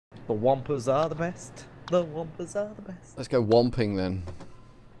The Wampas are the best. The Wampas are the best. Let's go Whamping then.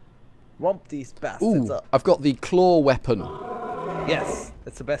 Womp these bastards Ooh, up. I've got the claw weapon. Yes,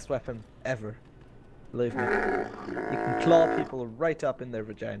 it's the best weapon ever. Believe me. You can claw people right up in their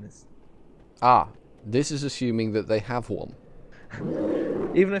vaginas. Ah, this is assuming that they have one.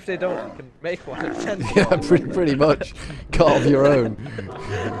 Even if they don't, you can make one and send Yeah, pretty much. Carve your own.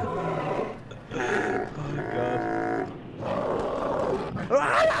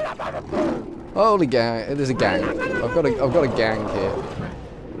 Holy gang! It is a gang. I've got a gang here.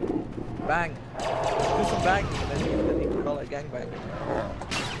 Bang. Do some banging and then you can call it gangbang.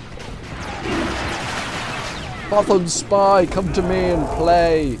 Hawthorne Spy, come to me and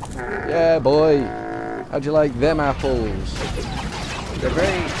play. Yeah, boy. How'd you like them apples? They're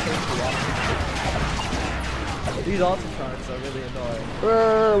very tasty apples. These autocards are really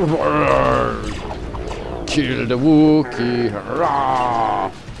annoying. Kill the Wookiee. Rah!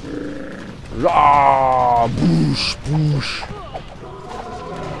 Rah! Boosh! Boosh!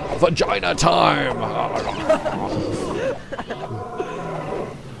 Vagina time!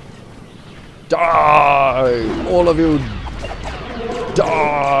 Die! All of you!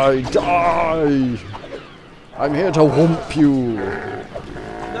 Die! Die! I'm here to whomp you!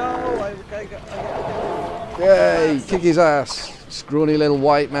 No, I got Yay! Kick his ass! Scrawny little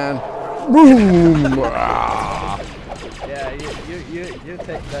white man! Boom! Yeah, you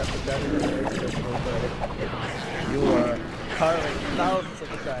take that vagina. You are carving thousands of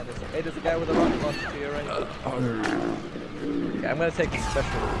vaginas. Hey, there's a guy with a rocket launcher to your right. Yeah, I'm gonna take a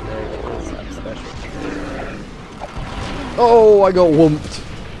special today because I'm special. Oh, I got whomped.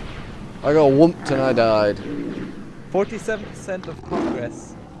 I got whomped and I died. 47% of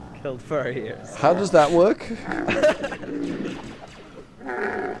Congress killed furriers. How does that work?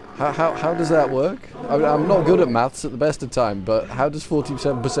 How does that work? I mean, I'm not good at maths at the best of time, but how does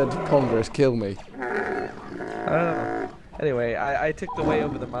 47% of Congress kill me? I don't know. Anyway, I took the way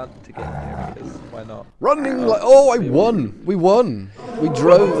over the mountain to get here because why not? Running like I won. We won. We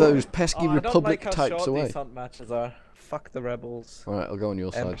drove those pesky Republic I don't like how types short away. these hunt matches are. Fuck the rebels. All right, I'll go on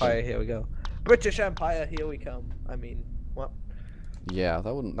your side. Empire, Then. here we go. British Empire, here we come. I mean, what? Yeah,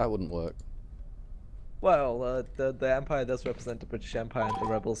 that wouldn't work. Well, the Empire does represent the British Empire, and the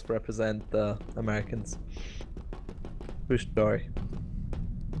rebels represent the Americans. True story.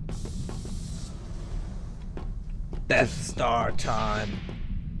 Death Star time.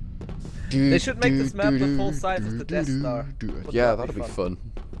 They should make this map the full size of the Death Star. Yeah, that'd be fun.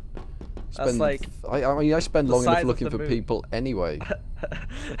 That's like. I mean, I spend long enough looking for moon. people anyway.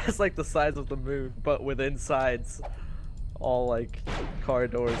 It's like the size of the moon, but with insides, all like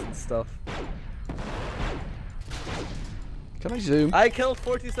corridors and stuff. Can I zoom? I killed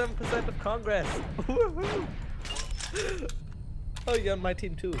 47% of Congress. Woohoo! Oh, you're on my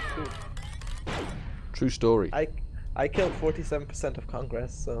team too. Cool. True story. I killed 47% of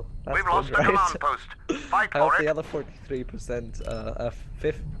Congress, so that's We've good, lost the right? command post. Fight I hope for the it. other 43%,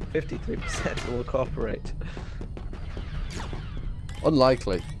 53% will cooperate.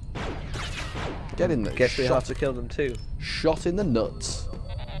 Unlikely. Get in there. Guess we have to kill them too. Shot in the nuts.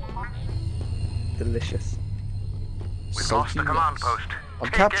 Delicious. We've lost the command post. I'm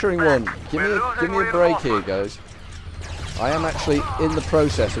Take capturing it one. back. Give We're me a losing break here, reinforcements. guys. I am actually in the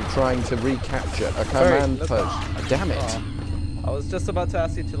process of trying to recapture a command look post. up. Damn it. Oh, I was just about to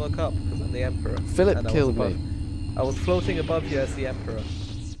ask you to look up because I'm the Emperor. Philip and I killed was me. I was floating above you as the Emperor.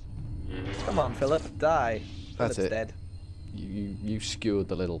 Come on, Philip, die. That's Philip's it. dead. You skewered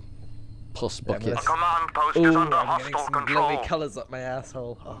the little pus Yeah, I'm bucket. A command post Ooh, is under I'm getting hostile some control. glowy colours up my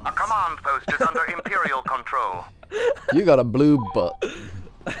asshole. Oh. A command post is under Imperial control. You got a blue butt.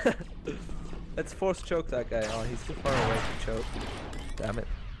 Let's force choke that guy. Oh, he's too far away to choke. Damn it.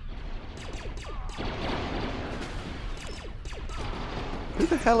 Who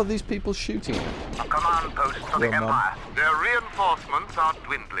the hell are these people shooting at? A command post for the Your mum. Empire. Their reinforcements are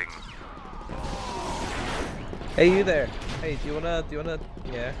dwindling. Hey, you there? Hey, do you wanna,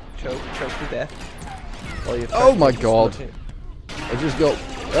 yeah, choke to death? While your Oh friend my is just god. looking- I just got...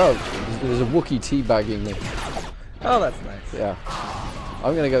 Oh, there's a Wookiee teabagging me. Oh, that's nice. Yeah.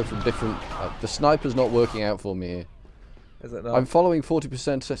 I'm going to go for different... the sniper's not working out for me here. Is it not? I'm following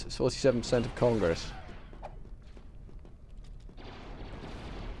 47% of Congress.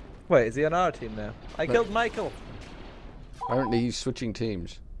 Wait, is he on our team now? I No. killed Michael. Apparently he's switching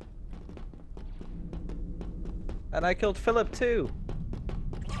teams. And I killed Philip too.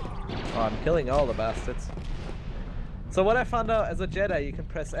 Oh, I'm killing all the bastards. So what I found out as a Jedi, you can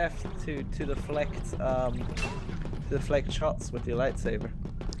press F to deflect shots with your lightsaber.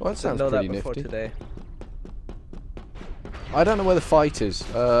 Well, that Didn't sounds know pretty that before nifty. today. I don't know where the fight is.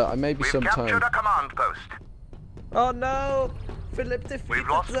 I may be We've sometime. captured a command post. Oh no! Philip defeated We've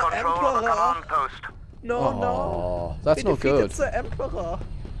lost the control of a Emperor! command post. No, no! Oh, that's He not good. defeated the Emperor!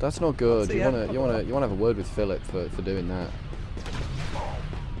 That's not good. What's You the wanna Emperor? have a word with Philip for doing that.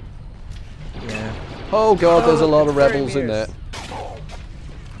 Yeah. Oh god, there's a lot it's of rebels in there.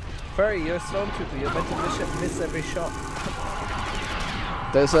 Furry, you're a stormtrooper. You're meant to miss every shot.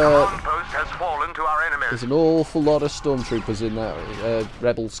 There's Command post has fallen to our enemies. There's an awful lot of stormtroopers in that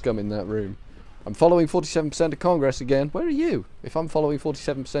rebel scum in that room. I'm following 47% of Congress again. Where are you? If I'm following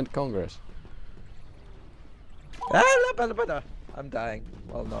 47% of Congress. I'm dying.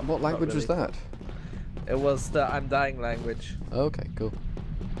 Well, no. What language was that? It was the I'm dying language. Okay, cool.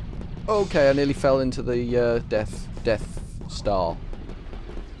 Okay, I nearly fell into the Death Star,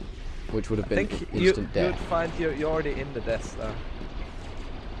 which would have I been think instant you'd death. find you're already in the Death Star.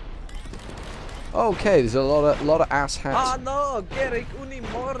 Okay, there's a lot of ass hats. Ah no! Garrick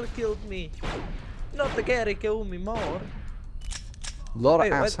Unimore killed me. Not the Garrick Unimore. A lot of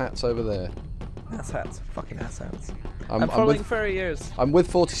Wait, ass what? hats over there. Ass hats. Fucking ass hats. I'm following with, furry ears. I'm with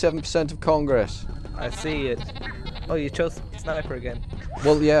 47% of Congress. I see it. Oh, you chose sniper again.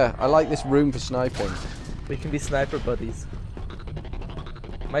 Well, yeah, I like this room for sniping. We can be sniper buddies.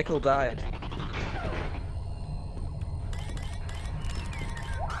 Michael died.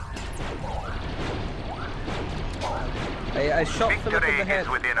 I shot Philip in the Victory head. is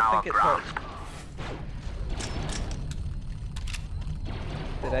within I our think it hurt. grasp.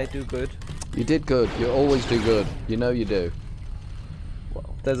 Did I do good? You did good. You always do good. You know you do.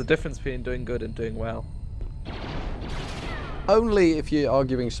 Well, there's a difference between doing good and doing well. Only if you're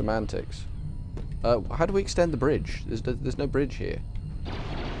arguing semantics. How do we extend the bridge? There's no bridge here.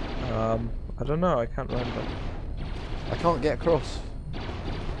 I don't know. I can't remember. I can't get across.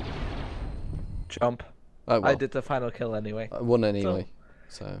 Jump. Oh well. I did the final kill anyway. I won anyway.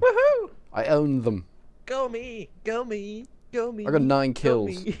 So Woohoo! I own them. Go me! Go me! Go me! I got 9 go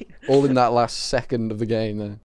kills. me. All in that last second of the game there.